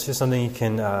 and that's just something you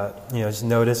can just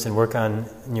notice and work on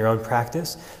in your own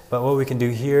practice. But what we can do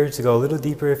here to go a little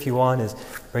deeper if you want is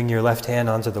bring your left hand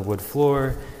onto the wood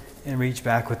floor and reach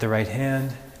back with the right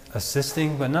hand,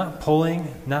 assisting but not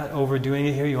pulling, not overdoing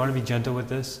it here. You want to be gentle with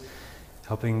this,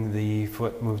 helping the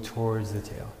foot move towards the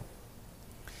tail.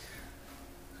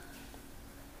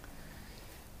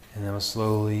 And then we'll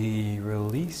slowly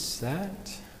release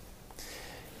that.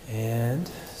 And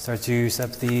start to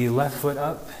step the left foot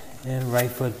up and right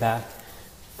foot back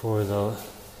for the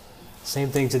same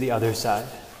thing to the other side.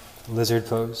 Lizard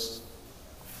pose.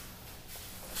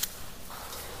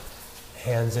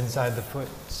 Hands inside the foot.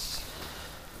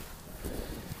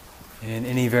 And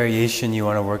any variation you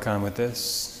want to work on with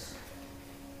this.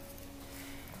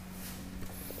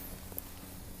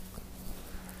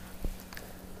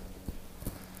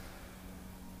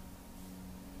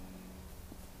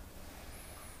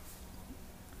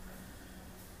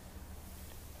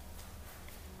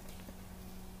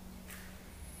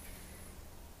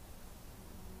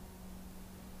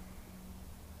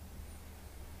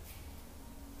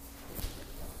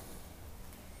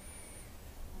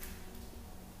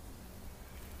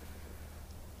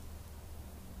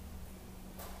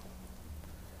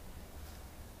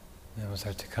 Then we'll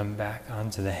start to come back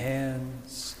onto the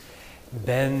hands.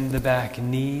 Bend the back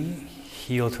knee,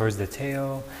 heel towards the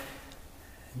tail.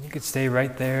 And you could stay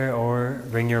right there or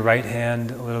bring your right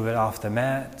hand a little bit off the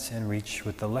mat and reach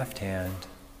with the left hand.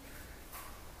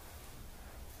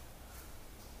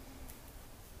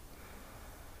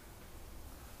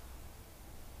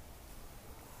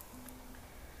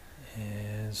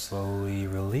 And slowly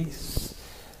release.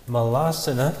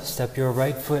 Malasana, step your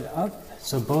right foot up.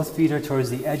 So both feet are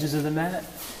towards the edges of the mat.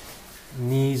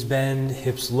 Knees bend,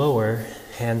 hips lower,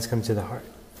 hands come to the heart.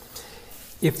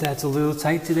 If that's a little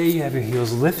tight today, you have your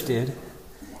heels lifted,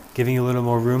 giving you a little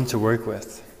more room to work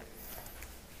with.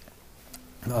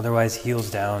 Otherwise,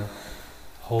 heels down,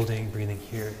 holding, breathing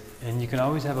here. And you can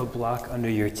always have a block under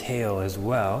your tail as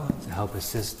well to help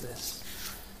assist this.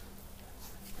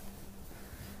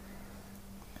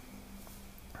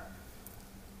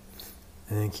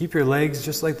 And then keep your legs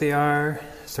just like they are.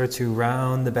 Start to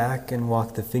round the back and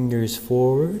walk the fingers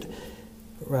forward.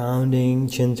 Rounding,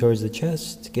 chin towards the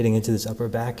chest, getting into this upper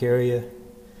back area.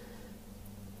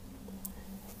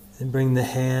 Then bring the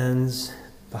hands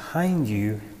behind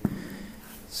you.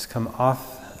 Just come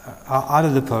out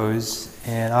of the pose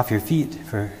and off your feet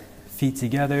for feet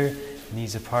together,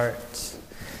 knees apart.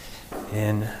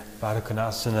 In Baddha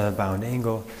Konasana, bound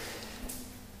angle.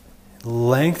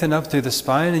 Lengthen up through the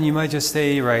spine, and you might just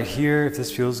stay right here if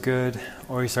this feels good,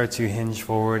 or you start to hinge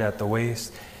forward at the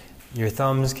waist. Your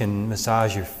thumbs can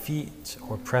massage your feet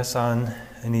or press on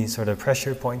any sort of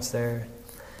pressure points there.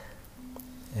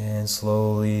 And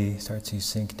slowly start to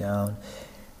sink down.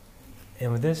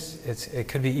 And with this, it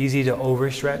could be easy to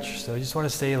overstretch, so you just want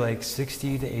to stay like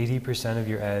 60 to 80% of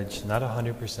your edge, not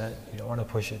 100%. You don't want to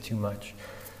push it too much.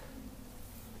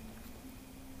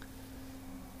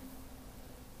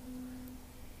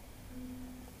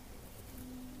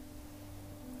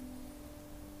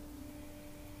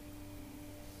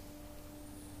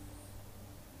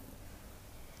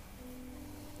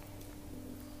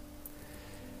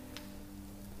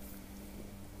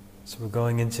 So we're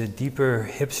going into deeper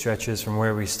hip stretches from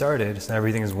where we started. So now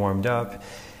everything is warmed up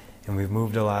and we've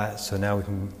moved a lot. So now we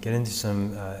can get into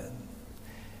some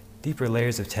deeper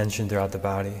layers of tension throughout the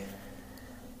body.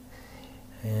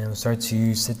 And we'll start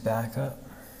to sit back up.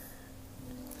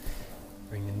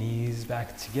 Bring the knees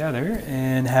back together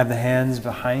and have the hands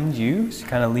behind you. So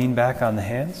kind of lean back on the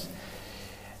hands.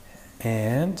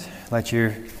 And let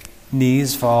your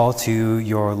knees fall to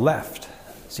your left.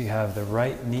 So you have the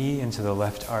right knee into the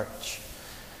left arch.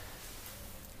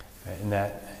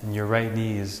 Right, and your right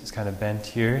knee is kind of bent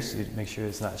here, so you make sure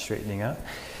it's not straightening out.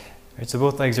 Right, so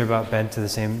both legs are about bent to the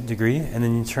same degree. And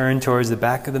then you turn towards the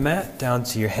back of the mat, down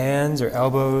to your hands or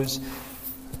elbows,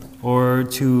 or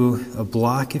to a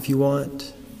block if you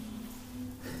want.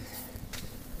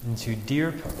 Into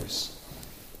deer pose.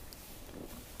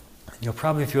 You'll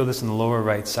probably feel this in the lower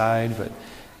right side, but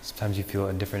sometimes you feel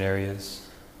it in different areas.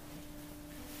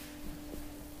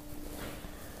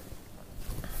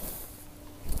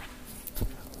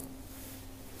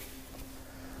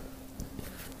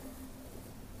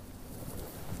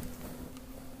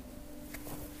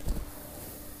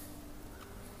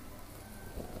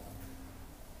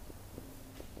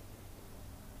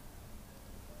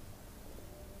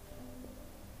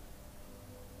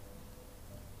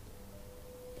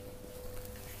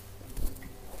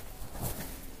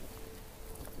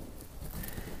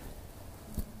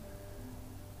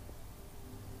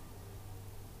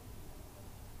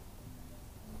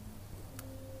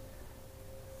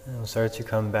 we'll start to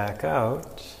come back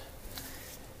out.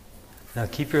 Now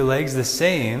keep your legs the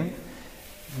same,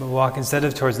 but walk, instead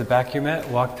of towards the back of your mat,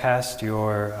 walk past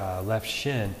your left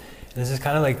shin. And this is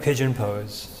kind of like pigeon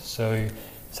pose. So you're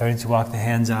starting to walk the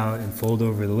hands out and fold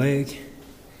over the leg.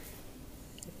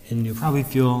 And you'll probably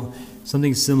feel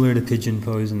something similar to pigeon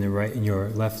pose in your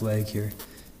left leg here.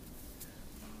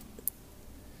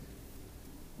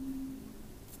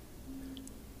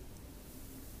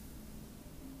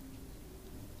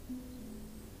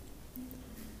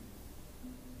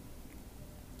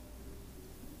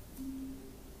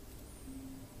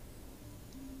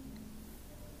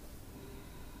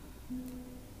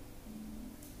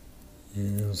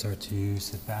 And then we'll start to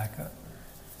sit back up.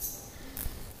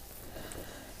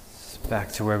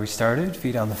 Back to where we started,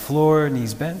 feet on the floor,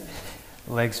 knees bent,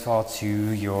 legs fall to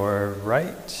your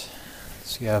right.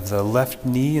 So you have the left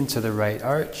knee into the right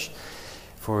arch.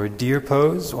 For deer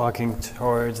pose, walking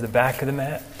towards the back of the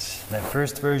mat. That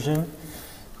first version,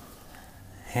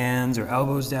 hands or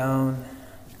elbows down.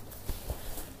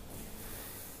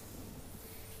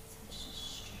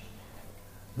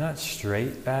 Not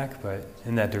straight back, but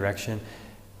in that direction.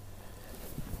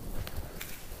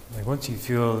 Like once you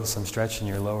feel some stretch in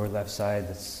your lower left side,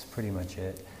 that's pretty much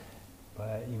it.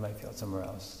 But you might feel it somewhere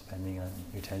else, depending on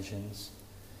your tensions.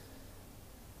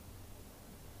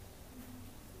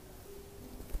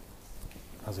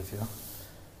 How's it feel?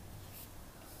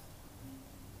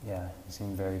 Yeah, you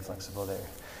seem very flexible there.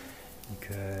 You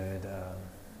could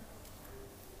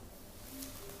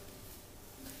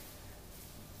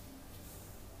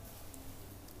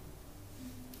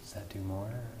does that do more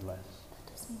or less?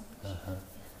 That does more. Uh-huh.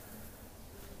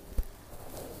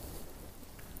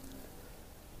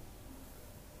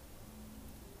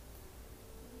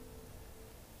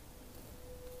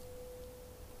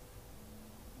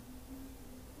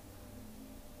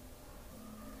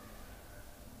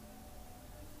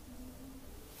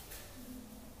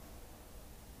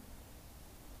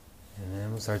 And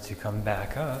then we'll start to come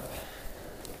back up.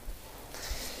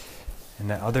 And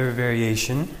that other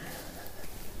variation,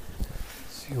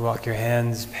 so you walk your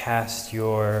hands past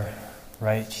your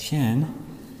right shin,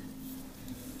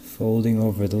 folding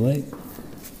over the leg.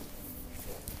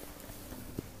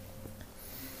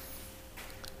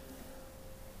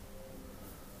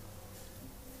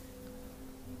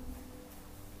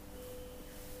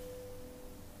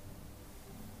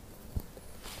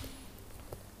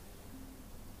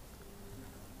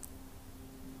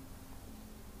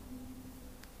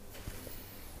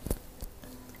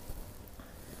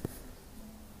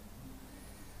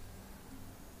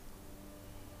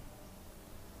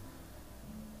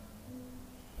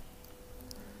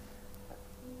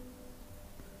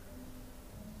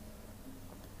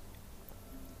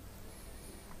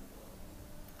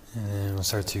 And then we'll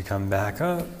start to come back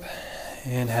up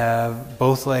and have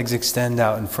both legs extend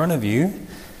out in front of you.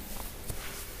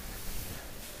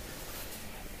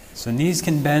 So knees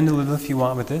can bend a little if you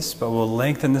want with this, but we'll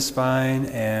lengthen the spine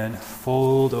and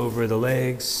fold over the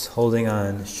legs, holding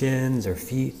on shins or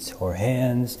feet or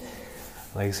hands.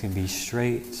 Legs can be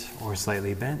straight or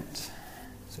slightly bent.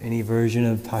 So any version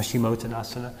of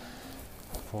Paschimottanasana,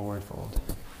 forward fold.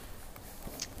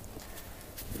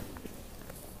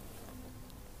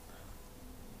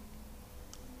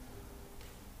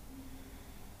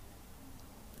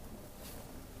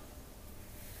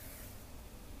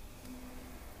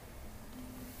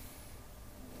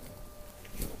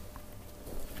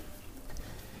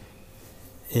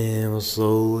 And we'll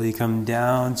slowly come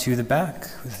down to the back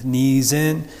with knees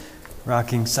in,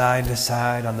 rocking side to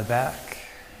side on the back.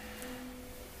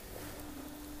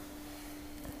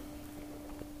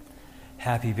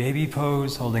 Happy baby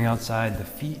pose, holding outside the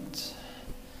feet.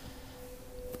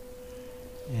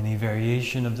 Any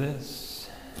variation of this.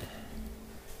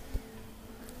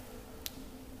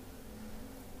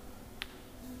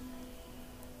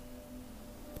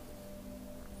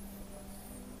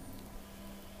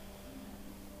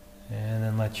 And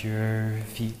then let your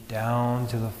feet down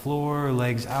to the floor,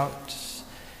 legs out.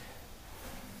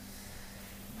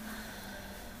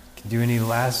 You can do any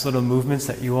last little movements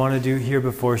that you want to do here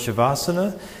before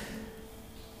Shavasana.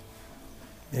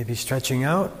 Maybe stretching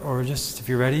out, or just, if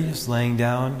you're ready, just laying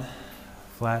down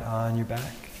flat on your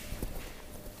back.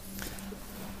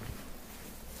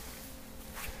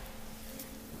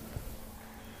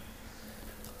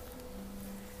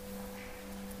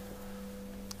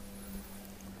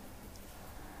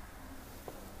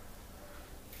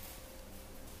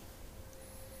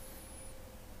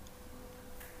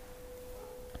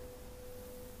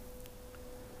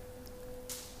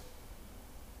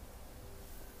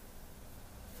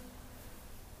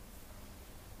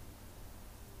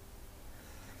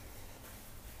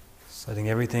 Just letting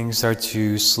everything start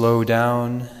to slow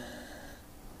down.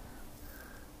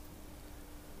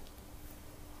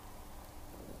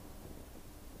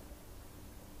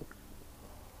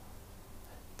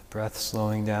 The breath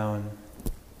slowing down.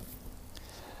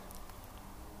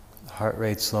 The heart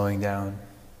rate slowing down.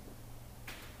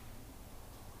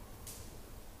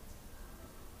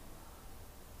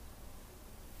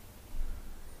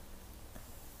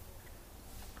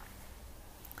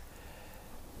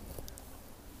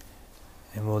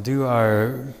 And we'll do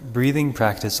our breathing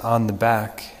practice on the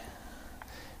back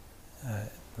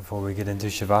before we get into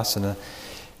Shavasana.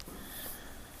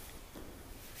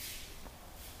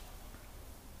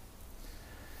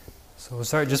 So we'll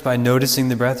start just by noticing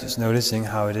the breath, just noticing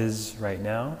how it is right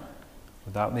now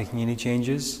without making any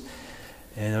changes.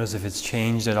 And notice if it's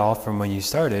changed at all from when you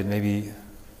started, maybe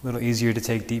a little easier to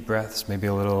take deep breaths, maybe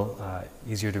a little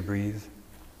easier to breathe.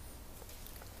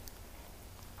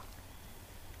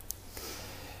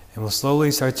 And we'll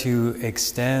slowly start to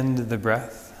extend the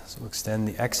breath. So we'll extend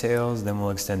the exhales, then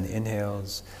we'll extend the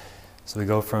inhales. So we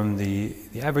go from the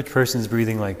average person's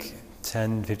breathing like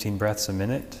 10, 15 breaths a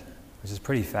minute, which is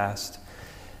pretty fast.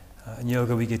 In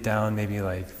yoga we get down maybe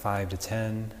like 5 to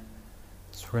 10.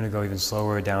 So we're going to go even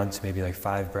slower, down to maybe like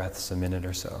 5 breaths a minute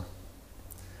or so.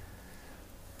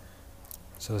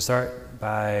 So we'll start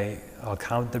by, I'll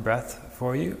count the breath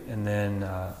for you, and then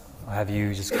I'll have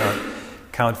you just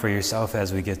count for yourself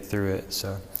as we get through it.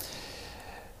 So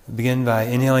begin by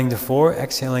inhaling to 4,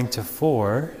 exhaling to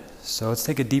 4. So let's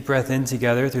take a deep breath in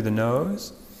together through the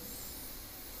nose.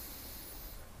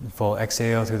 Full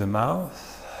exhale through the mouth.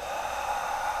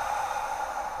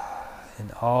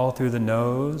 And all through the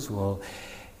nose. We'll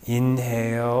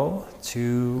inhale,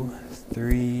 2,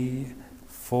 3,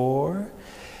 4.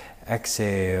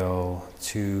 Exhale,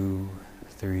 2,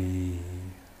 3,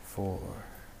 4.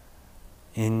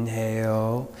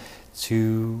 Inhale,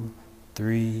 2,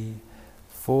 3,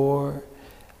 4.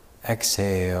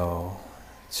 Exhale,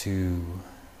 2,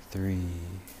 3,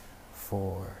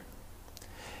 4.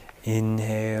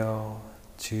 Inhale,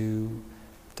 2,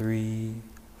 3,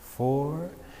 4.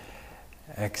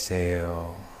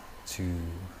 Exhale, 2,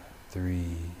 3,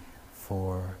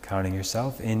 4. Counting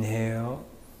yourself. Inhale.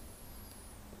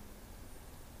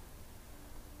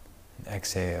 And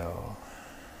exhale.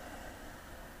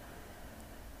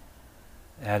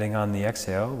 Adding on the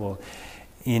exhale, we'll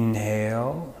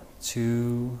inhale,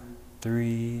 2,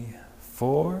 3,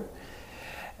 4.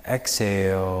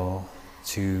 Exhale,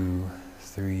 2,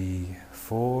 3,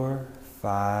 4,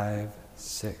 5,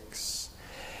 6.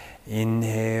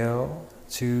 Inhale,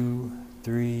 2,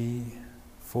 3,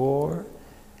 4.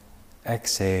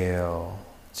 Exhale,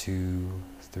 2,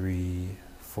 3,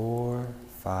 4,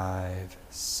 5,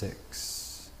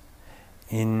 6.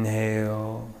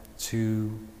 Inhale,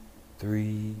 2,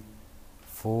 3,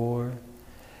 4.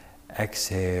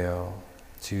 Exhale,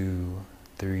 2,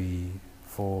 3,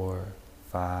 4,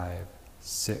 5,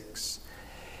 6.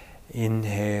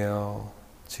 Inhale,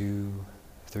 2,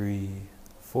 3,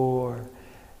 4.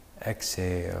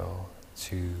 Exhale,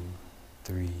 2,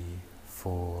 3,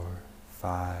 4,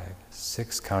 5,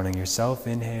 6. Counting yourself.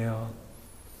 Inhale.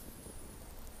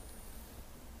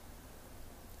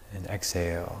 And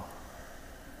exhale.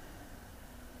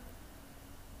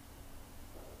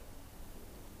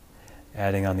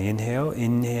 Adding on the inhale.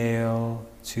 Inhale,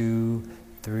 2,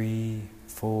 3,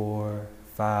 4,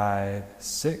 5,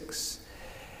 6.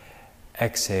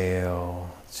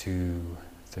 Exhale, 2,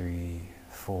 3,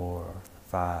 4,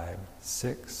 5,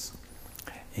 6.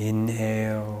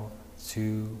 Inhale,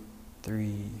 2,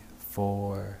 3,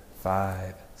 4,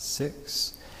 5,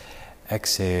 6.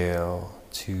 Exhale,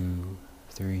 2,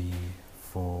 3,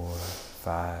 4,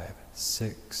 5,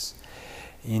 6.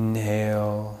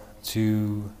 Inhale,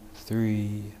 2,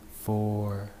 3,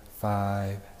 4,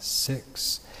 5,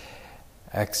 6.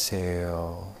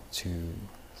 Exhale, 2,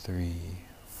 3,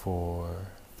 4,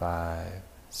 5,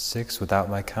 6. Without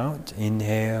my count.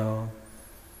 Inhale.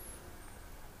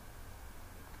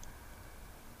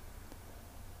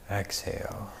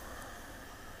 Exhale.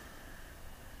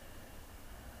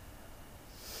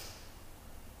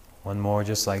 One more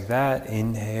just like that.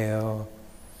 Inhale.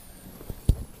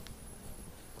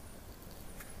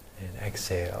 And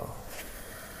exhale.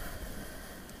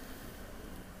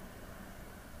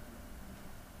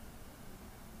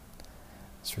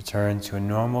 Let's return to a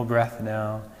normal breath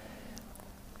now.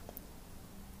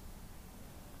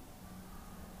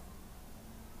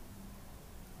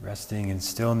 Resting in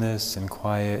stillness and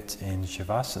quiet in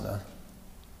Shavasana.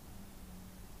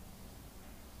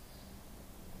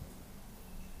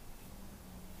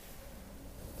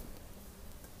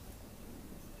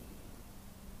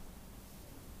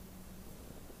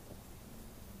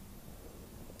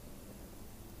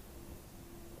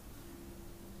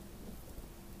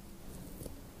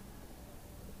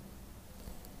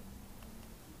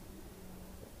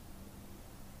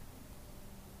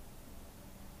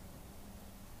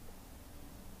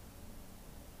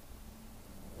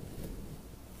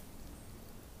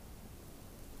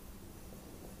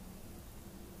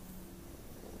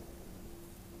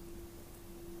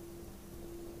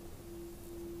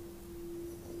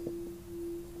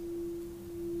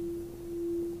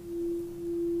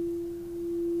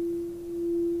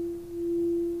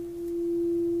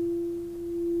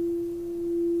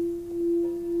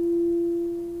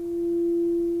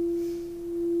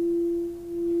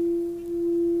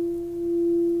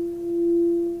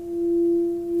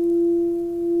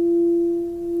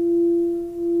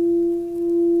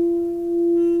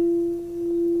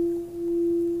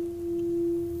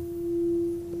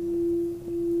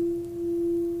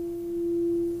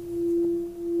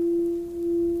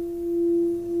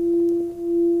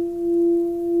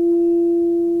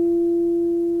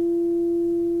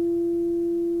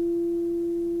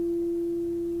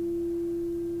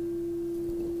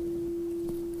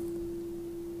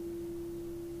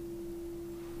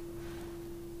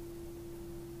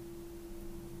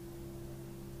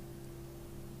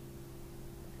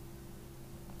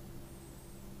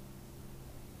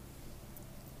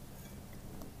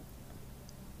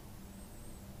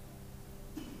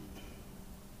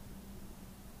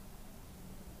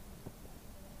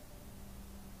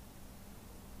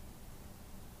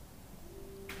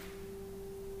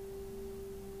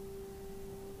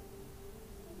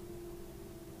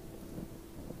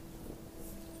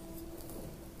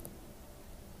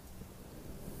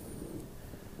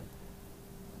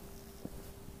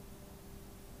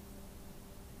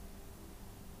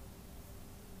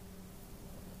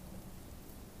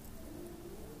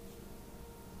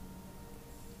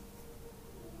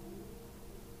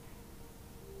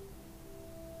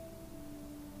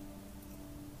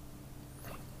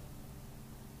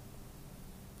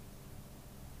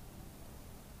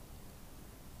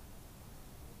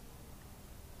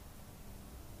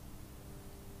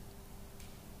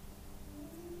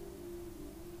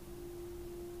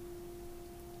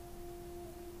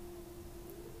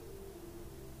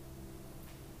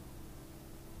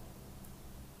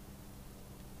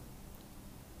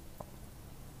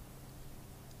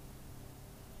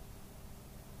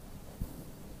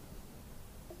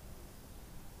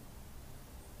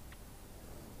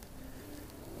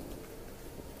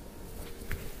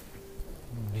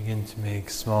 Begin to make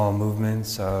small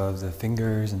movements of the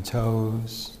fingers and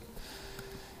toes.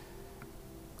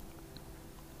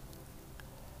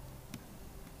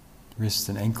 Wrists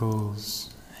and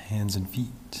ankles, hands and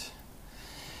feet.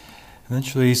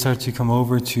 Eventually start to come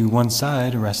over to one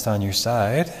side, rest on your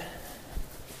side.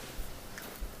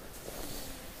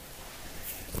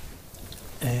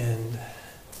 And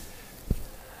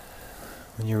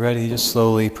when you're ready, just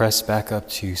slowly press back up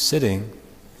to sitting.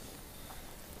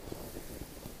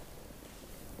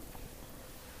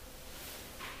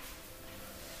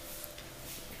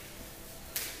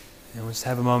 And we'll just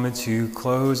have a moment to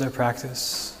close our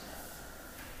practice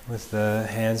with the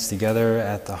hands together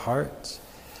at the heart,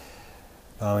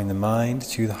 bowing the mind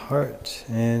to the heart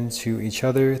and to each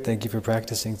other. Thank you for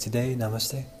practicing today.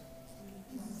 Namaste.